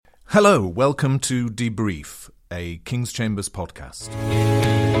Hello, welcome to Debrief, a King's Chambers podcast.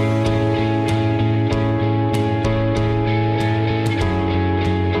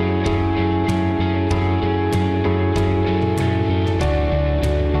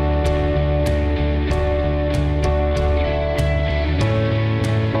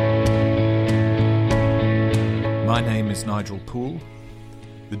 My name is Nigel Poole.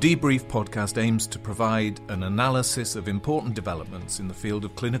 The Debrief podcast aims to provide an analysis of important developments in the field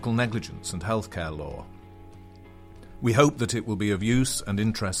of clinical negligence and healthcare law. We hope that it will be of use and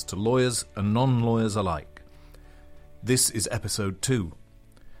interest to lawyers and non-lawyers alike. This is episode 2.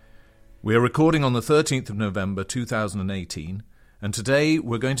 We are recording on the 13th of November 2018, and today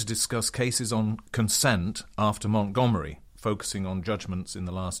we're going to discuss cases on consent after Montgomery, focusing on judgments in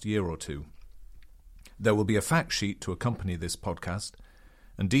the last year or two. There will be a fact sheet to accompany this podcast,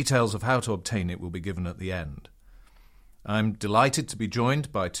 and details of how to obtain it will be given at the end. I'm delighted to be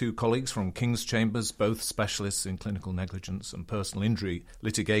joined by two colleagues from King's Chambers, both specialists in clinical negligence and personal injury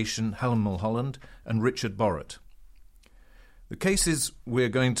litigation, Helen Mulholland and Richard Borrett. The cases we're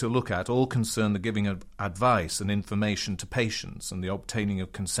going to look at all concern the giving of advice and information to patients and the obtaining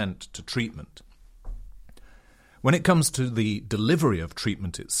of consent to treatment. When it comes to the delivery of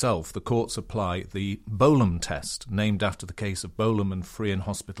treatment itself, the courts apply the Bolam test, named after the case of Bolam and Friern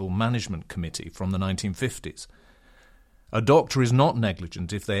Hospital Management Committee from the 1950s. A doctor is not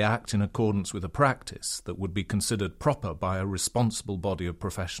negligent if they act in accordance with a practice that would be considered proper by a responsible body of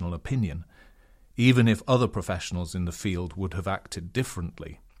professional opinion, even if other professionals in the field would have acted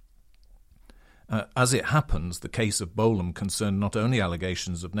differently. As it happens, the case of Bolam concerned not only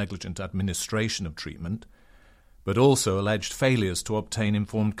allegations of negligent administration of treatment, but also alleged failures to obtain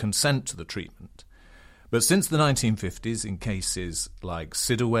informed consent to the treatment. But since the 1950s, in cases like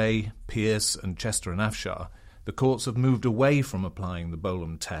Sidaway, Pierce and Chester and Afshar, the courts have moved away from applying the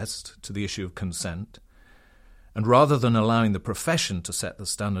Bolam test to the issue of consent, and rather than allowing the profession to set the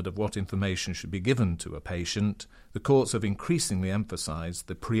standard of what information should be given to a patient, the courts have increasingly emphasised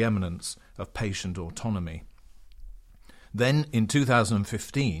the preeminence of patient autonomy. Then, in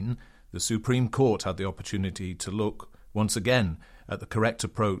 2015, the Supreme Court had the opportunity to look once again at the correct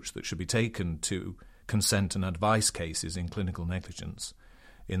approach that should be taken to consent and advice cases in clinical negligence,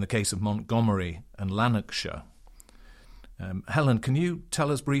 in the case of Montgomery and Lanarkshire. Helen, can you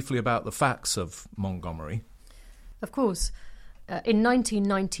tell us briefly about the facts of Montgomery? Of course. In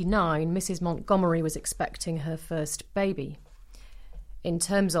 1999, Mrs. Montgomery was expecting her first baby. In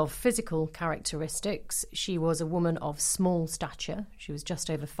terms of physical characteristics, she was a woman of small stature. She was just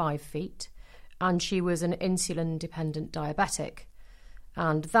over 5 feet, and she was an insulin-dependent diabetic.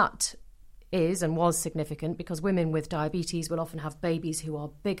 And that is and was significant because women with diabetes will often have babies who are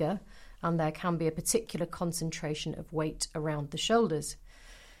bigger, and there can be a particular concentration of weight around the shoulders.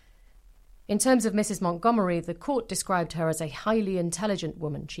 In terms of Mrs. Montgomery, the court described her as a highly intelligent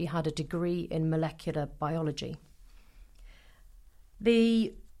woman. She had a degree in molecular biology.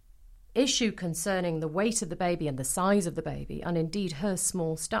 The issue concerning the weight of the baby and the size of the baby, and indeed her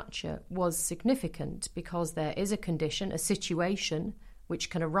small stature, was significant because there is a condition, a situation, which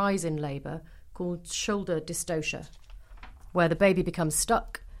can arise in labour called shoulder dystocia, where the baby becomes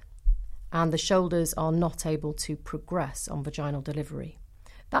stuck and the shoulders are not able to progress on vaginal delivery.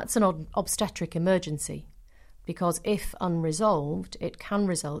 That's an obstetric emergency because if unresolved, it can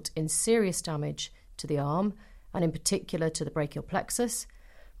result in serious damage to the arm, and in particular to the brachial plexus,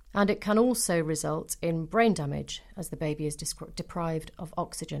 and it can also result in brain damage as the baby is deprived of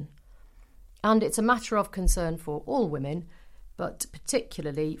oxygen. And it's a matter of concern for all women, but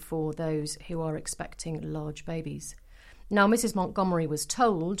particularly for those who are expecting large babies. Now, Mrs. Montgomery was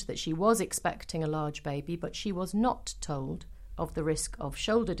told that she was expecting a large baby, but she was not told of the risk of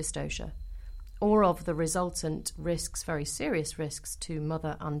shoulder dystocia or of the resultant risks, very serious risks, to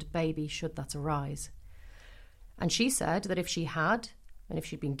mother and baby should that arise. And she said that if she had, and if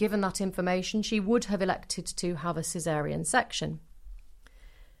she'd been given that information, she would have elected to have a caesarean section.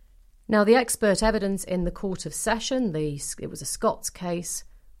 Now, the expert evidence in the Court of Session, it was a Scots case,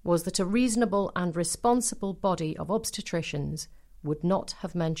 was that a reasonable and responsible body of obstetricians would not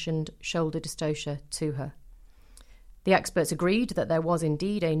have mentioned shoulder dystocia to her. The experts agreed that there was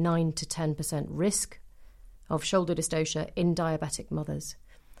indeed a 9 to 10% risk of shoulder dystocia in diabetic mothers.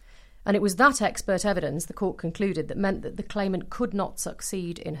 And it was that expert evidence, the court concluded, that meant that the claimant could not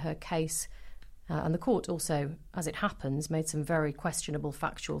succeed in her case. And the court also, as it happens, made some very questionable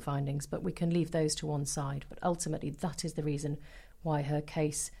factual findings, but we can leave those to one side. But ultimately, that is the reason why her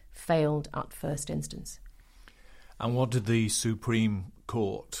case failed at first instance. And what did the Supreme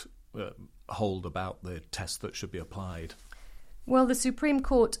Court hold about the test that should be applied? Well, the Supreme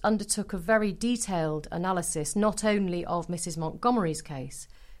Court undertook a very detailed analysis not only of Mrs. Montgomery's case,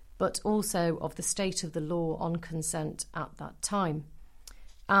 but also of the state of the law on consent at that time.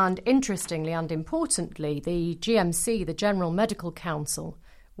 And interestingly and importantly, the GMC, the General Medical Council,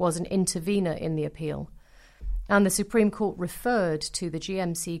 was an intervener in the appeal. And the Supreme Court referred to the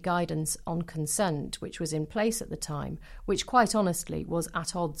GMC guidance on consent, which was in place at the time, which quite honestly was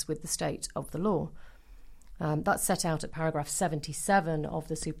at odds with the state of the law. That's set out at paragraph 77 of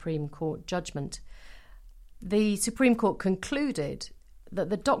the Supreme Court judgment. The Supreme Court concluded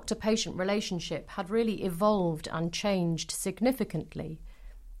that the doctor-patient relationship had really evolved and changed significantly,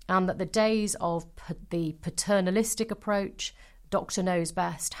 and that the days of the paternalistic approach, doctor knows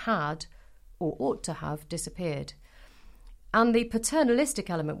best, had or ought to have disappeared. And the paternalistic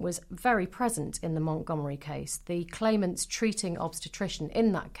element was very present in the Montgomery case. The claimant's treating obstetrician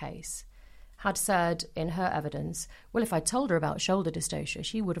in that case had said in her evidence, well, if I told her about shoulder dystocia,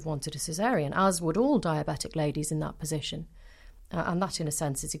 she would have wanted a caesarean, as would all diabetic ladies in that position. And that, in a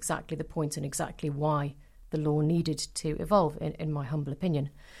sense, is exactly the point and exactly why the law needed to evolve, in my humble opinion.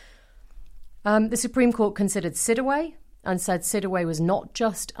 The Supreme Court considered Sidaway and said Sidaway was not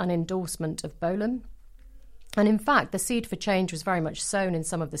just an endorsement of Bolam. And in fact, the seed for change was very much sown in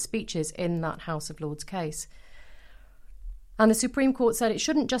some of the speeches in that House of Lords case. And the Supreme Court said it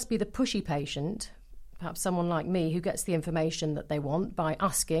shouldn't just be the pushy patient, perhaps someone like me, who gets the information that they want by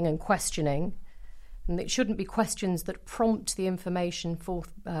asking and questioning. And it shouldn't be questions that prompt the information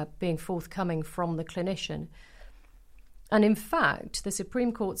being forthcoming from the clinician. And in fact, the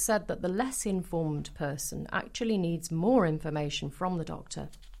Supreme Court said that the less informed person actually needs more information from the doctor.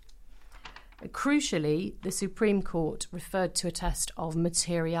 Crucially, the Supreme Court referred to a test of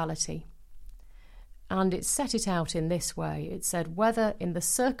materiality. And it set it out in this way. It said whether in the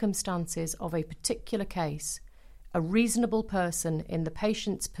circumstances of a particular case, a reasonable person in the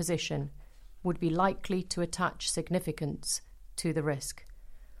patient's position would be likely to attach significance to the risk.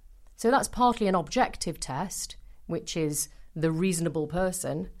 So that's partly an objective test, which is the reasonable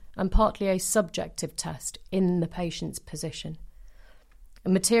person, and partly a subjective test in the patient's position.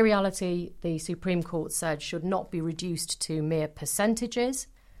 And materiality, the Supreme Court said, should not be reduced to mere percentages.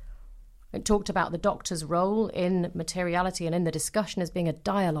 It talked about the doctor's role in materiality and in the discussion as being a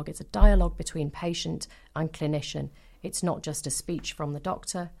dialogue. It's a dialogue between patient and clinician. It's not just a speech from the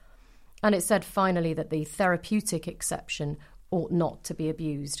doctor. And it said finally that the therapeutic exception ought not to be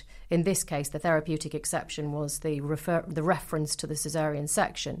abused. In this case, the therapeutic exception was the reference to the caesarean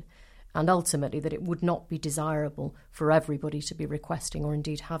section, and ultimately that it would not be desirable for everybody to be requesting or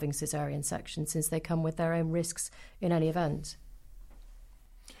indeed having caesarean sections, since they come with their own risks in any event.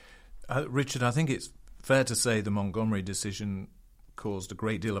 Richard, I think it's fair to say the Montgomery decision caused a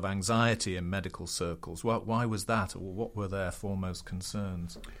great deal of anxiety in medical circles. Why was that, or what were their foremost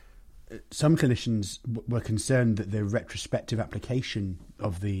concerns? Some clinicians were concerned that the retrospective application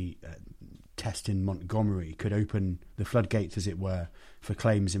of the test in Montgomery could open the floodgates, as it were, for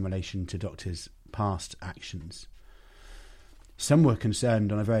claims in relation to doctors' past actions. Some were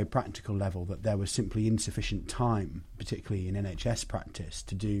concerned on a very practical level that there was simply insufficient time, particularly in NHS practice,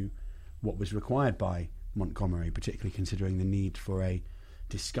 to do what was required by Montgomery, particularly considering the need for a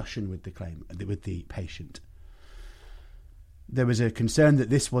discussion with the patient. There was a concern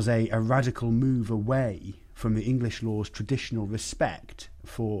that this was a radical move away from the English law's traditional respect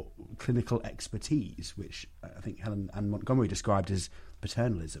for clinical expertise, which I think Helen and Montgomery described as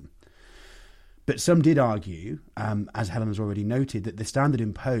paternalism. But some did argue, as Helen has already noted, that the standard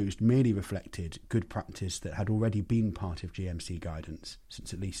imposed merely reflected good practice that had already been part of GMC guidance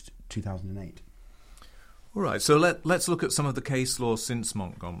since at least 2008. All right, so let's look at some of the case law since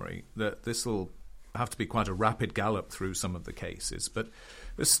Montgomery. This will have to be quite a rapid gallop through some of the cases. But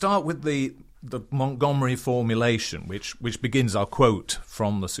let's start with the Montgomery formulation, which begins, I'll quote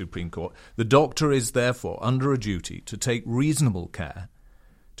from the Supreme Court, "The doctor is therefore under a duty to take reasonable care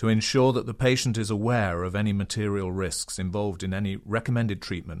to ensure that the patient is aware of any material risks involved in any recommended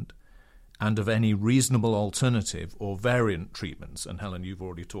treatment and of any reasonable alternative or variant treatments." And Helen, you've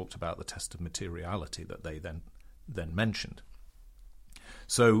already talked about the test of materiality that they then mentioned.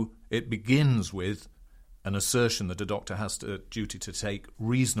 So it begins with an assertion that a doctor has a duty to take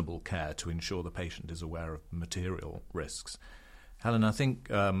reasonable care to ensure the patient is aware of material risks. Helen, I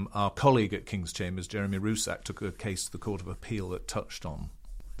think our colleague at King's Chambers, Jeremy Rusak, took a case to the Court of Appeal that touched on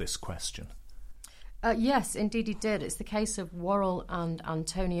this question. Yes, indeed he did. It's the case of Worrell and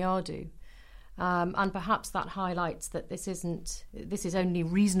Antoniadou. And perhaps that highlights that this is only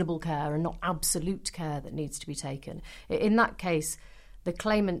reasonable care and not absolute care that needs to be taken. In that case, the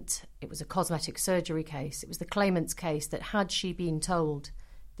claimant, it was a cosmetic surgery case, it was the claimant's case that had she been told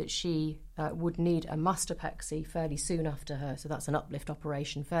that she would need a mastopexy fairly soon after her, so that's an uplift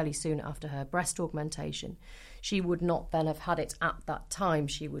operation, fairly soon after her breast augmentation, she would not then have had it at that time,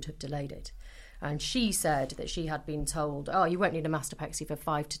 she would have delayed it. And she said that she had been told, oh, you won't need a mastopexy for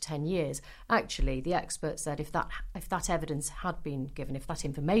 5 to 10 years. Actually, the expert said if that evidence had been given, if that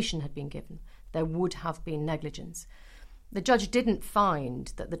information had been given, there would have been negligence. The judge didn't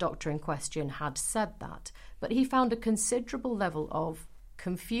find that the doctor in question had said that, but he found a considerable level of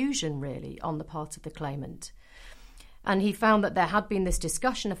confusion, really, on the part of the claimant. And he found that there had been this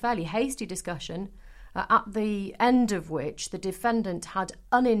discussion, a fairly hasty discussion, at the end of which the defendant had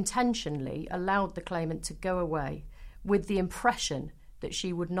unintentionally allowed the claimant to go away with the impression that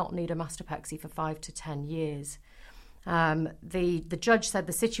she would not need a mastopexy for 5 to 10 years. The judge said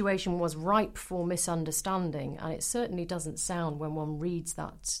the situation was ripe for misunderstanding, and it certainly doesn't sound, when one reads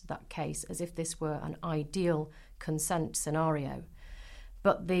that case, as if this were an ideal consent scenario.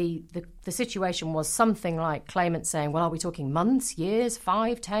 But the situation was something like claimant saying, well, are we talking months, years,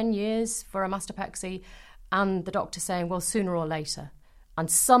 5, 10 years for a mastopexy? And the doctor saying, well, sooner or later. And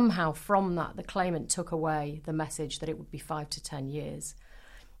somehow from that, the claimant took away the message that it would be 5 to 10 years.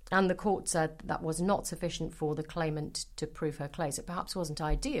 And the court said that was not sufficient for the claimant to prove her case. It perhaps wasn't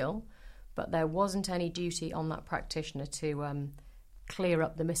ideal, but there wasn't any duty on that practitioner to clear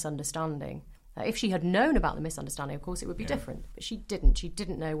up the misunderstanding. If she had known about the misunderstanding, of course, it would be different. But she didn't. She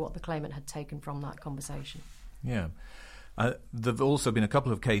didn't know what the claimant had taken from that conversation. Yeah. There have also been a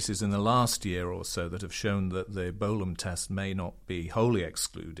couple of cases in the last year or so that have shown that the Bolam test may not be wholly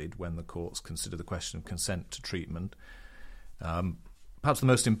excluded when the courts consider the question of consent to treatment. Perhaps the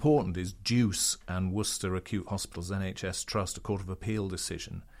most important is Duce and Worcester Acute Hospitals NHS Trust, a Court of Appeal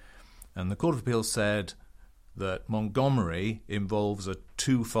decision. And the Court of Appeal said that Montgomery involves a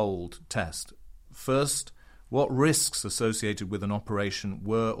twofold test. First, what risks associated with an operation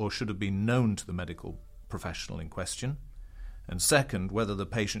were or should have been known to the medical professional in question. And second, whether the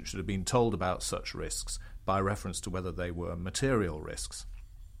patient should have been told about such risks by reference to whether they were material risks.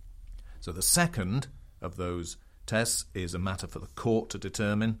 So the second of those tests is a matter for the court to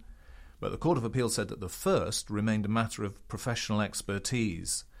determine, but the Court of Appeal said that the first remained a matter of professional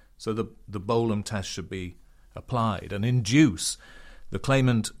expertise, so the Bolam test should be applied. And in Duce, the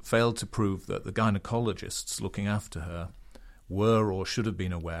claimant failed to prove that the gynecologists looking after her were or should have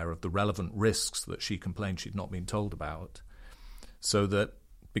been aware of the relevant risks that she complained she'd not been told about, so that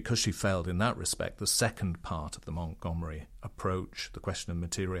because she failed in that respect, the second part of the Montgomery approach, the question of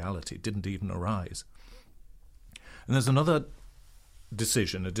materiality, didn't even arise. And there's another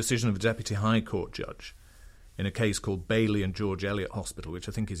decision, a decision of a Deputy High Court judge in a case called Bailey and George Eliot Hospital, which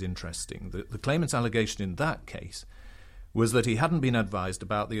I think is interesting. The claimant's allegation in that case was that he hadn't been advised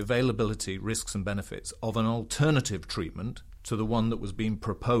about the availability, risks and benefits of an alternative treatment to the one that was being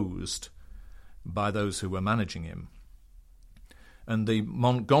proposed by those who were managing him. And the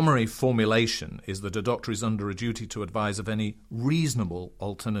Montgomery formulation is that a doctor is under a duty to advise of any reasonable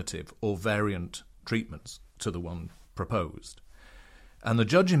alternative or variant treatments to the one proposed. And the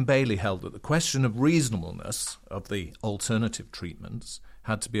judge in Bailey held that the question of reasonableness of the alternative treatments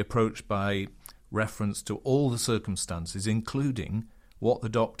had to be approached by reference to all the circumstances, including what the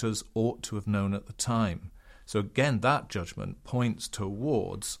doctors ought to have known at the time. So again, that judgment points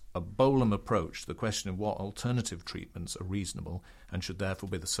towards a Bolam approach to the question of what alternative treatments are reasonable and should therefore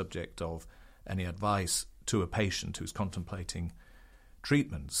be the subject of any advice to a patient who's contemplating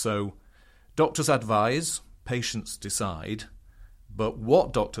treatment. So doctors advise, patients decide, but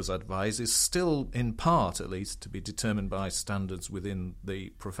what doctors advise is still, in part at least, to be determined by standards within the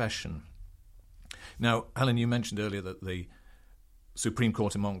profession. Now, Helen, you mentioned earlier that the Supreme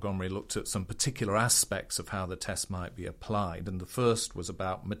Court in Montgomery looked at some particular aspects of how the test might be applied, and the first was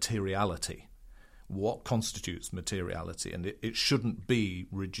about materiality. What constitutes materiality? And it shouldn't be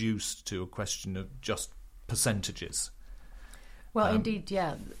reduced to a question of just percentages. Well, indeed,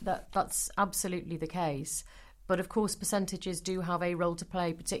 yeah, that's absolutely the case. But of course, percentages do have a role to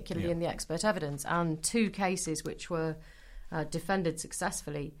play, particularly in the expert evidence. And two cases which were defended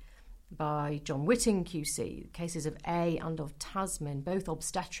successfully by John Whitting QC, cases of A and of Tasmin, both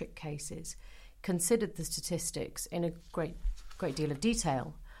obstetric cases, considered the statistics in a great deal of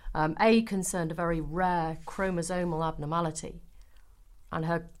detail. A concerned a very rare chromosomal abnormality,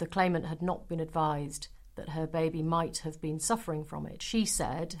 and the claimant had not been advised that her baby might have been suffering from it. She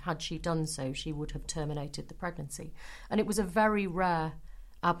said, had she done so, she would have terminated the pregnancy. And it was a very rare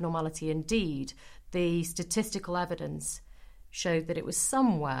abnormality indeed. The statistical evidence showed that it was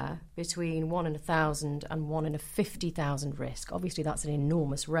somewhere between 1 in 1,000 and 1 in 50,000 risk. Obviously, that's an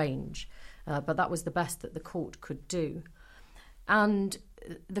enormous range, but that was the best that the court could do. And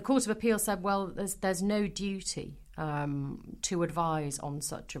the Court of Appeal said, well, there's no duty to advise on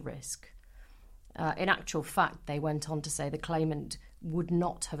such a risk. In actual fact, they went on to say the claimant would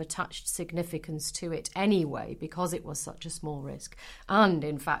not have attached significance to it anyway because it was such a small risk. And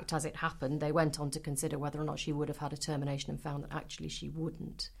in fact, as it happened, they went on to consider whether or not she would have had a termination and found that actually she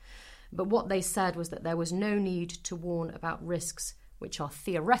wouldn't. But what they said was that there was no need to warn about risks which are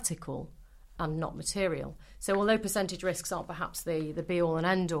theoretical and not material. So although percentage risks aren't perhaps the be-all and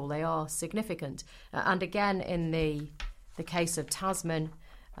end-all, they are significant. And again, in the case of Tasman,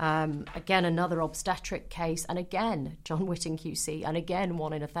 again, another obstetric case, and again, John Whitting QC, and again,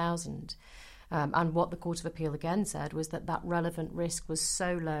 1 in 1,000. And what the Court of Appeal again said was that relevant risk was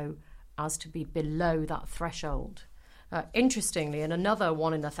so low as to be below that threshold. Interestingly, in another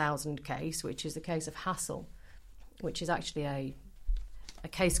 1 in 1,000 case, which is the case of Hassel, which is actually a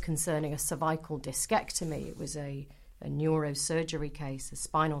case concerning a cervical discectomy. It was a neurosurgery case, a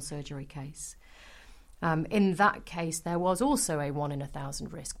spinal surgery case. In that case, there was also a 1 in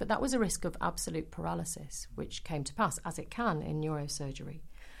 1,000 risk, but that was a risk of absolute paralysis, which came to pass, as it can in neurosurgery.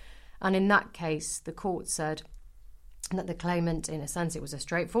 And in that case, the court said that the claimant, in a sense, it was a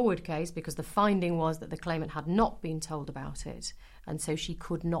straightforward case because the finding was that the claimant had not been told about it, and so she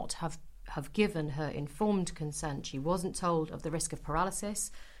could not have given her informed consent. She wasn't told of the risk of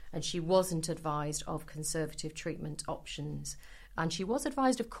paralysis, and she wasn't advised of conservative treatment options. And she was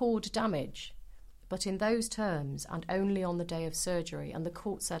advised of cord damage, but in those terms and only on the day of surgery. And the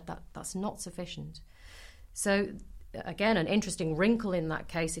court said that that's not sufficient. So, again, an interesting wrinkle in that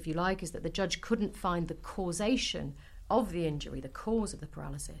case, if you like, is that the judge couldn't find the causation of the injury, the cause of the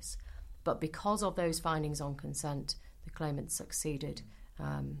paralysis. But because of those findings on consent, the claimant succeeded.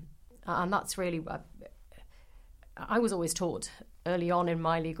 And that's really... I was always taught early on in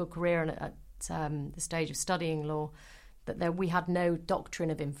my legal career and at the stage of studying law that we had no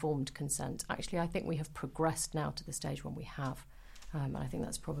doctrine of informed consent. Actually, I think we have progressed now to the stage when we have. And I think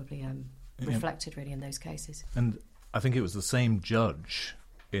that's probably reflected really in those cases. And I think it was the same judge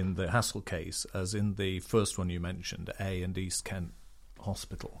in the Hassel case as in the first one you mentioned, A and East Kent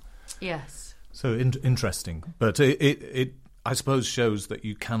Hospital. Yes. So interesting. But it I suppose shows that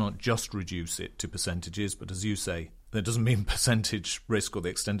you cannot just reduce it to percentages, but as you say, that doesn't mean percentage risk or the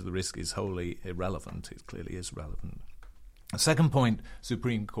extent of the risk is wholly irrelevant. It clearly is relevant. A second point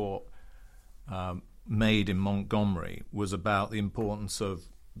Supreme Court made in Montgomery was about the importance of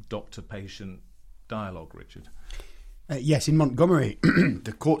doctor-patient dialogue, Richard. Yes, in Montgomery,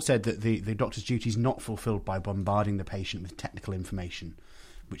 the court said that the doctor's duty is not fulfilled by bombarding the patient with technical information,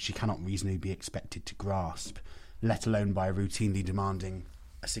 which she cannot reasonably be expected to grasp, let alone by routinely demanding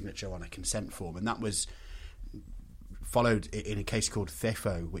a signature on a consent form. And that was followed in a case called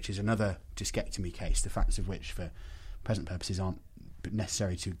Thefo, which is another discectomy case, the facts of which for present purposes aren't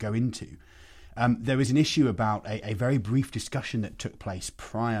necessary to go into. There was an issue about a very brief discussion that took place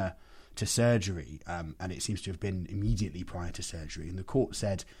prior to surgery, and it seems to have been immediately prior to surgery. And the court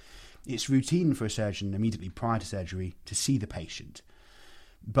said it's routine for a surgeon immediately prior to surgery to see the patient,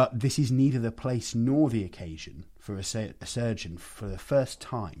 but this is neither the place nor the occasion for a surgeon for the first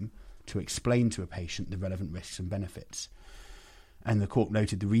time to explain to a patient the relevant risks and benefits. And the court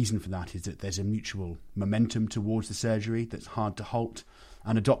noted the reason for that is that there's a mutual momentum towards the surgery that's hard to halt,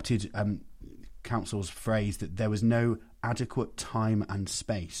 and adopted counsel's phrase that there was no adequate time and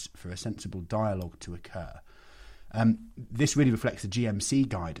space for a sensible dialogue to occur. This really reflects the GMC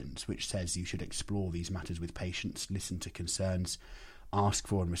guidance, which says you should explore these matters with patients, listen to concerns, ask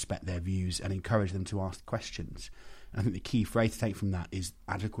for and respect their views, and encourage them to ask questions. And I think the key phrase to take from that is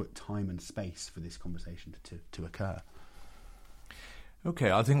adequate time and space for this conversation to occur.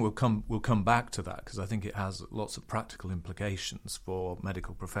 Okay, I think we'll come back to that because I think it has lots of practical implications for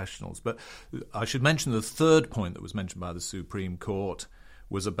medical professionals. But I should mention the third point that was mentioned by the Supreme Court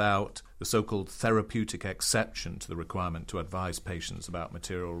was about the so-called therapeutic exception to the requirement to advise patients about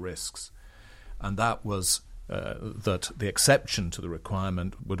material risks. And that was that the exception to the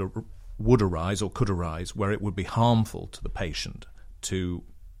requirement would arise or could arise where it would be harmful to the patient to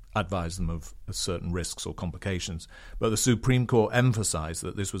advise them of certain risks or complications. But the Supreme Court emphasised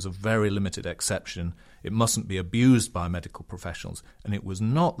that this was a very limited exception. It mustn't be abused by medical professionals. And it was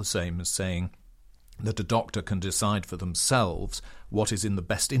not the same as saying that a doctor can decide for themselves what is in the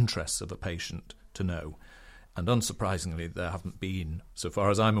best interests of a patient to know. And unsurprisingly, there haven't been, so far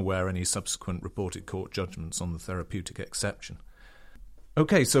as I'm aware, any subsequent reported court judgments on the therapeutic exception.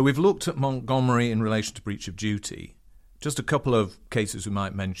 Okay, so we've looked at Montgomery in relation to breach of duty, Just a couple of cases we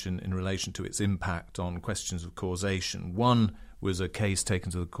might mention in relation to its impact on questions of causation. One was a case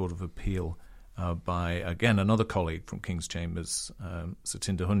taken to the Court of Appeal by, again, another colleague from King's Chambers,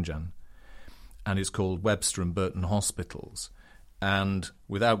 Satinder Hunjan, and it's called Webster and Burton Hospitals. And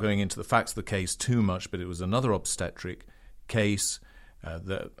without going into the facts of the case too much, but it was another obstetric case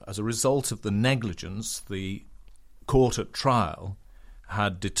that, as a result of the negligence, the court at trial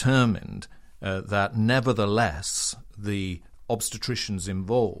had determined that nevertheless the obstetricians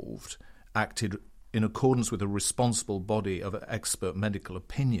involved acted in accordance with a responsible body of expert medical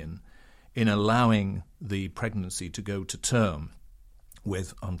opinion in allowing the pregnancy to go to term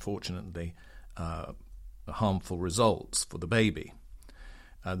with, unfortunately, harmful results for the baby.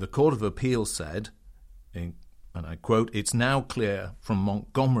 The Court of Appeal said, and I quote, "It's now clear from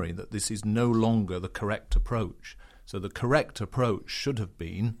Montgomery that this is no longer the correct approach." So the correct approach should have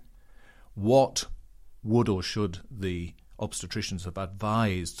been, what would or should the obstetricians have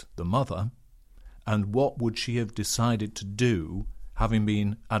advised the mother, and what would she have decided to do having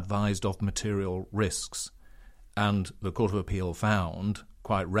been advised of material risks? And the Court of Appeal found,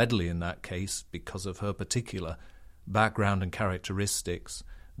 quite readily in that case, because of her particular background and characteristics,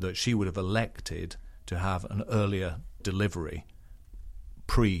 that she would have elected to have an earlier delivery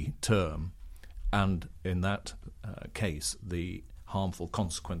pre-term, and in that case the harmful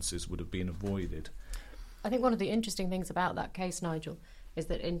consequences would have been avoided. I think one of the interesting things about that case, Nigel, is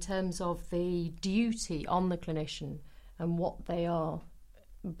that in terms of the duty on the clinician and what they are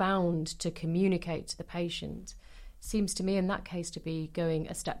bound to communicate to the patient, seems to me in that case to be going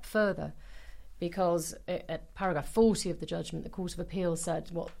a step further, because at paragraph 40 of the judgment, the Court of Appeal said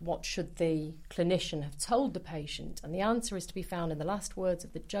what should the clinician have told the patient, and the answer is to be found in the last words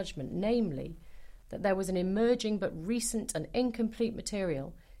of the judgment, namely that there was an emerging but recent and incomplete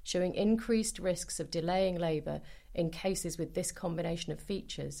material showing increased risks of delaying labour in cases with this combination of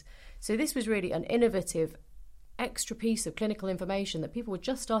features. So this was really an innovative extra piece of clinical information that people were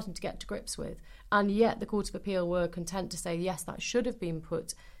just starting to get to grips with, and yet the Court of Appeal were content to say yes, that should have been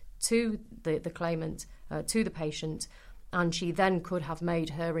put to the claimant, to the patient, and she then could have made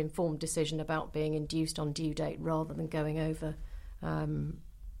her informed decision about being induced on due date rather than going over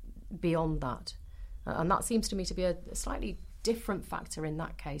beyond that. And that seems to me to be a slightly different factor in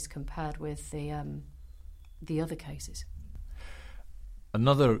that case compared with the other cases.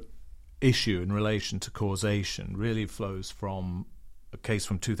 Another issue in relation to causation really flows from a case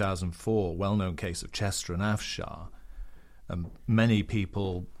from 2004, well-known case of Chester and Afshar. Many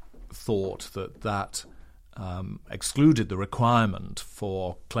people thought that excluded the requirement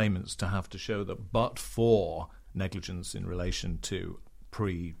for claimants to have to show that but for negligence in relation to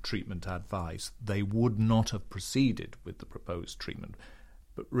pre-treatment advice, they would not have proceeded with the proposed treatment.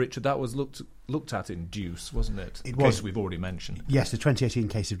 But Richard, that was looked at in Deuce, wasn't it? It was. was. Case we've already mentioned. Yes, the 2018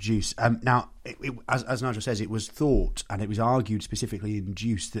 case of Deuce. Now, as Nigel says, it was thought, and it was argued specifically in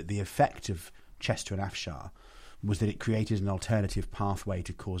Deuce, that the effect of Chester and Afshar was that it created an alternative pathway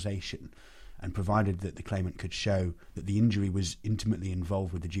to causation, and provided that the claimant could show that the injury was intimately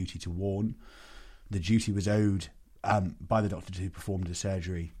involved with the duty to warn, the duty was owed by the doctor who performed the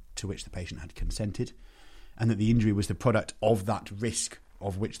surgery to which the patient had consented, and that the injury was the product of that risk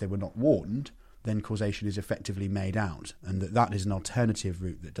of which they were not warned, then causation is effectively made out, and that is an alternative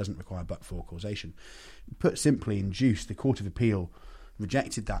route that doesn't require but-for causation. Put simply, in Deuce, the Court of Appeal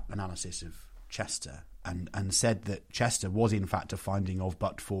rejected that analysis of Chester and said that Chester was in fact a finding of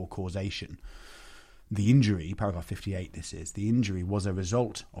but-for causation. The injury, paragraph 58 this is, the injury was a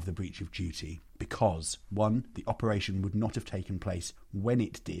result of the breach of duty because, 1, the operation would not have taken place when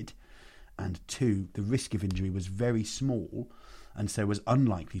it did, and 2, the risk of injury was very small and so was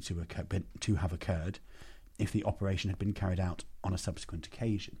unlikely to have occurred if the operation had been carried out on a subsequent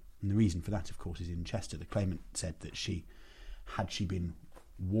occasion. And the reason for that, of course, is in Chester. The claimant said that had she been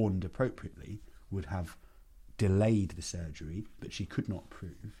warned appropriately, would have delayed the surgery, but she could not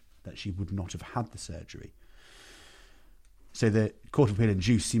prove that she would not have had the surgery. So the Court of Appeal in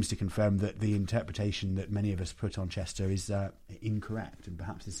Deuce seems to confirm that the interpretation that many of us put on Chester is incorrect, and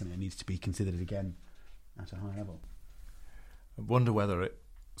perhaps is something that needs to be considered again at a high level. I wonder whether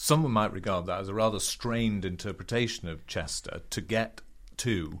someone might regard that as a rather strained interpretation of Chester to get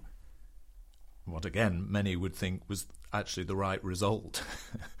to what, again, many would think was actually the right result.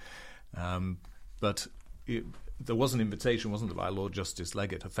 But there was an invitation, wasn't there, by Lord Justice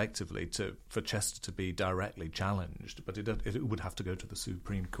Leggett, effectively, for Chester to be directly challenged, but it would have to go to the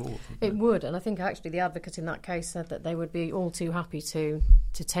Supreme Court. It would, and I think actually the advocate in that case said that they would be all too happy to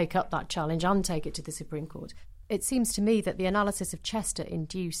take up that challenge and take it to the Supreme Court. It seems to me that the analysis of Chester in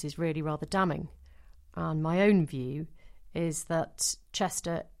Deuce is really rather damning, and my own view is that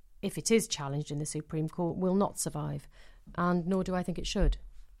Chester, if it is challenged in the Supreme Court, will not survive, and nor do I think it should.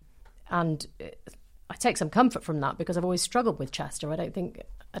 And I take some comfort from that because I've always struggled with Chester. I don't think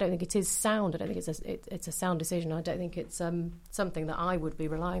it is sound. I don't think it's a sound decision. I don't think it's something that I would be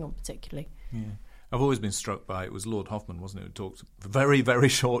relying on particularly. Yeah. I've always been struck by, it was Lord Hoffman, wasn't it, who talked very, very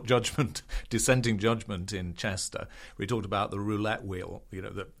short judgment, dissenting judgment in Chester, where he talked about the roulette wheel,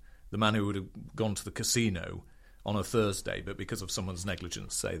 the man who would have gone to the casino on a Thursday, but because of someone's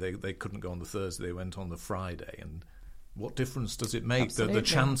negligence, say, they couldn't go on the Thursday, they went on the Friday. And what difference does it make that the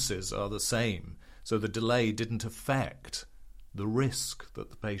chances are the same? So the delay didn't affect the risk that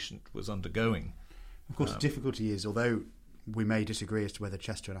the patient was undergoing. Of course, the difficulty is, although we may disagree as to whether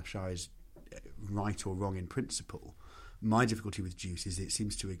Chester and Afshar is right or wrong in principle, my difficulty with Duce is it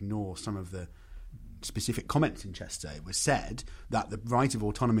seems to ignore some of the specific comments in Chester. It was said that the right of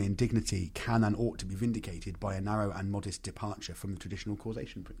autonomy and dignity can and ought to be vindicated by a narrow and modest departure from the traditional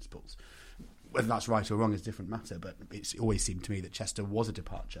causation principles. Whether that's right or wrong is a different matter, but it's always seemed to me that Chester was a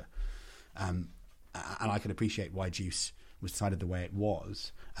departure. And I can appreciate why Duce was decided the way it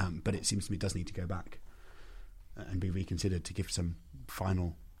was, but it seems to me it does need to go back and be reconsidered to give some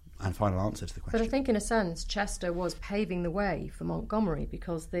final answer to the question. But I think, in a sense, Chester was paving the way for Montgomery,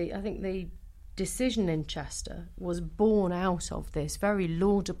 because I think the decision in Chester was born out of this very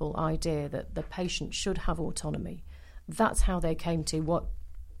laudable idea that the patient should have autonomy. That's how they came to what,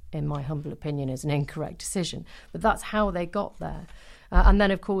 in my humble opinion, is an incorrect decision. But that's how they got there. And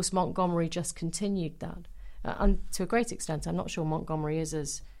then, of course, Montgomery just continued that. And to a great extent, I'm not sure Montgomery is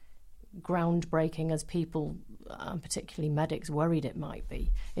as groundbreaking as people, particularly medics, worried it might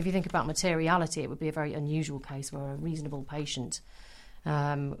be. If you think about materiality, it would be a very unusual case where a reasonable patient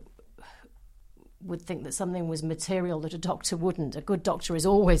would think that something was material that a doctor wouldn't. A good doctor is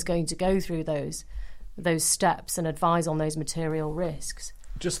always going to go through those steps and advise on those material risks.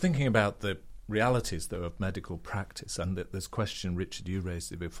 Just thinking about the realities, though, of medical practice, and this question, Richard, you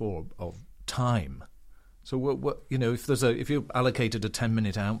raised it before, of time. So, what if you allocated a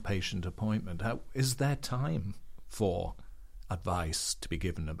 10-minute outpatient appointment, is there time for advice to be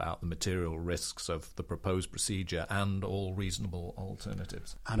given about the material risks of the proposed procedure and all reasonable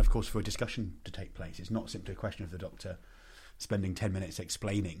alternatives? And, of course, for a discussion to take place. It's not simply a question of the doctor spending 10 minutes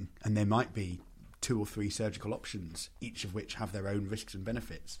explaining, and there might be 2 or 3 surgical options, each of which have their own risks and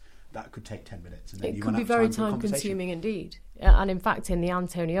benefits. That could take 10 minutes. And then it could be very time-consuming indeed. And, in fact, in the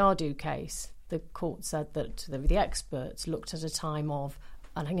Antoniadou case, the court said that the experts looked at a time of,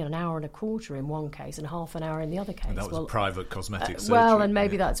 I think, an hour and a quarter in one case and half an hour in the other case. And that was a private cosmetic surgery. Well, and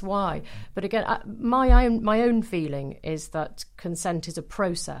maybe that's why. But again, my own feeling is that consent is a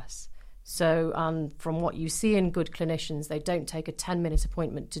process. So, and from what you see in good clinicians, they don't take a 10-minute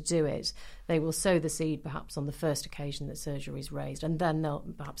appointment to do it. They will sow the seed perhaps on the first occasion that surgery is raised, and then there'll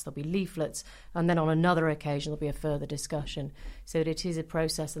be leaflets, and then on another occasion there'll be a further discussion. So that it is a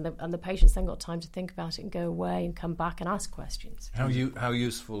process, and the patient's then got time to think about it and go away and come back and ask questions. How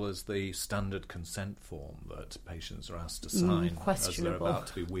useful is the standard consent form that patients are asked to sign as they're about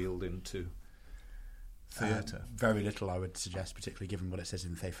to be wheeled into theatre? Very little, I would suggest, particularly given what it says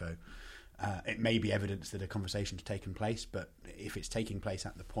in THEFO. It may be evidence that a conversation's taken place, but if it's taking place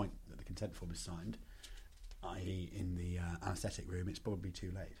at the point that the consent form is signed, i.e. in the anaesthetic room, it's probably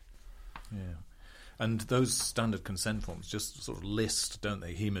too late. Yeah. And those standard consent forms just sort of list, don't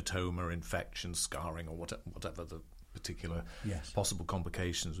they, hematoma, infection, scarring, or whatever the particular possible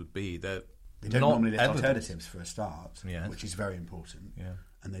complications would be. They don't normally list alternatives for a start, yes, which is very important. Yeah.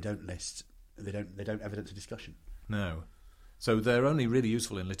 And they don't evidence a discussion. No. So they're only really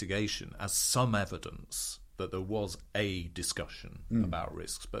useful in litigation as some evidence that there was a discussion about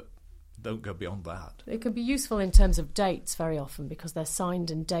risks, but don't go beyond that. It can be useful in terms of dates very often because they're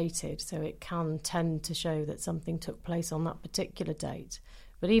signed and dated, so it can tend to show that something took place on that particular date.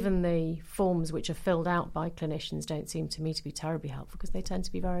 But even the forms which are filled out by clinicians don't seem to me to be terribly helpful because they tend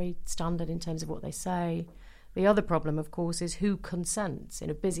to be very standard in terms of what they say. The other problem, of course, is who consents in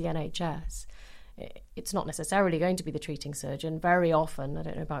a busy NHS. It's not necessarily going to be the treating surgeon. Very often, I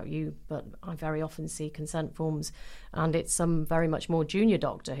don't know about you, but I very often see consent forms and it's some very much more junior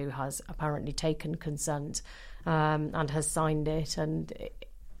doctor who has apparently taken consent and has signed it, and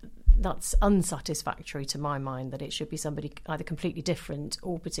that's unsatisfactory to my mind, that it should be somebody either completely different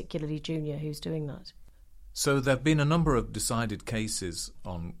or particularly junior who's doing that. So there have been a number of decided cases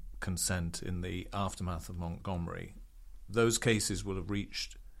on consent in the aftermath of Montgomery. Those cases will have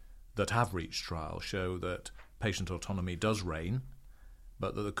reached trial show that patient autonomy does reign,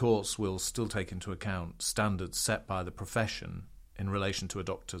 but that the courts will still take into account standards set by the profession in relation to a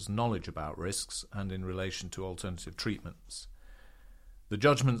doctor's knowledge about risks and in relation to alternative treatments. The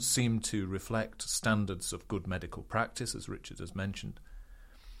judgments seem to reflect standards of good medical practice, as Richard has mentioned.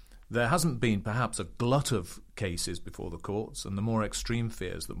 There hasn't been perhaps a glut of cases before the courts, and the more extreme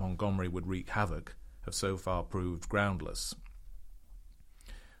fears that Montgomery would wreak havoc have so far proved groundless.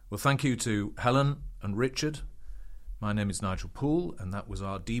 Well, thank you to Helen and Richard. My name is Nigel Poole, and that was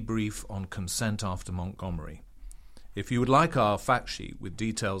our debrief on consent after Montgomery. If you would like our fact sheet with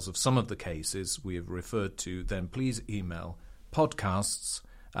details of some of the cases we have referred to, then please email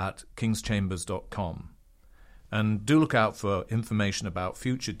podcasts@kingschambers.com. And do look out for information about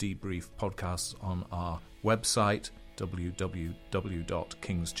future debrief podcasts on our website,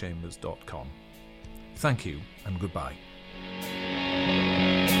 www.kingschambers.com. Thank you and goodbye.